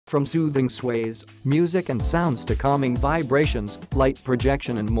From soothing sways, music and sounds to calming vibrations, light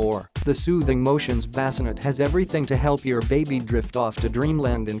projection and more, the Soothing Motions Bassinet has everything to help your baby drift off to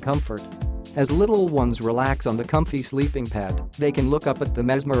dreamland in comfort. As little ones relax on the comfy sleeping pad, they can look up at the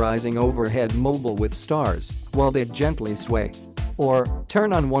mesmerizing overhead mobile with stars while they gently sway. Or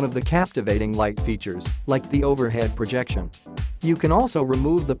turn on one of the captivating light features, like the overhead projection. You can also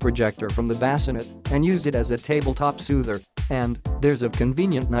remove the projector from the bassinet and use it as a tabletop soother, and there's a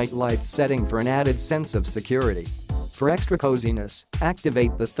convenient night light setting for an added sense of security. For extra coziness,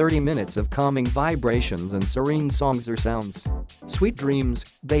 activate the 30 minutes of calming vibrations and serene songs or sounds. Sweet dreams,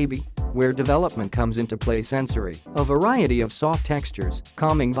 baby, where development comes into play sensory. A variety of soft textures,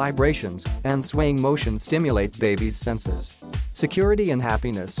 calming vibrations, and swaying motion stimulate baby's senses. Security and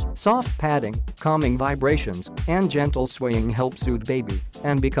happiness, soft padding, calming vibrations, and gentle swaying help soothe baby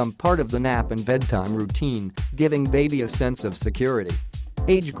and become part of the nap and bedtime routine, giving baby a sense of security.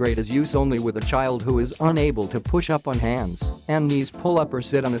 Age grade is use only with a child who is unable to push up on hands and knees, pull up or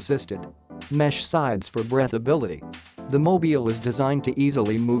sit unassisted. Mesh sides for breathability. The mobile is designed to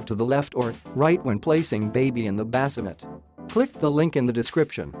easily move to the left or right when placing baby in the bassinet. Click the link in the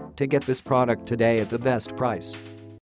description to get this product today at the best price.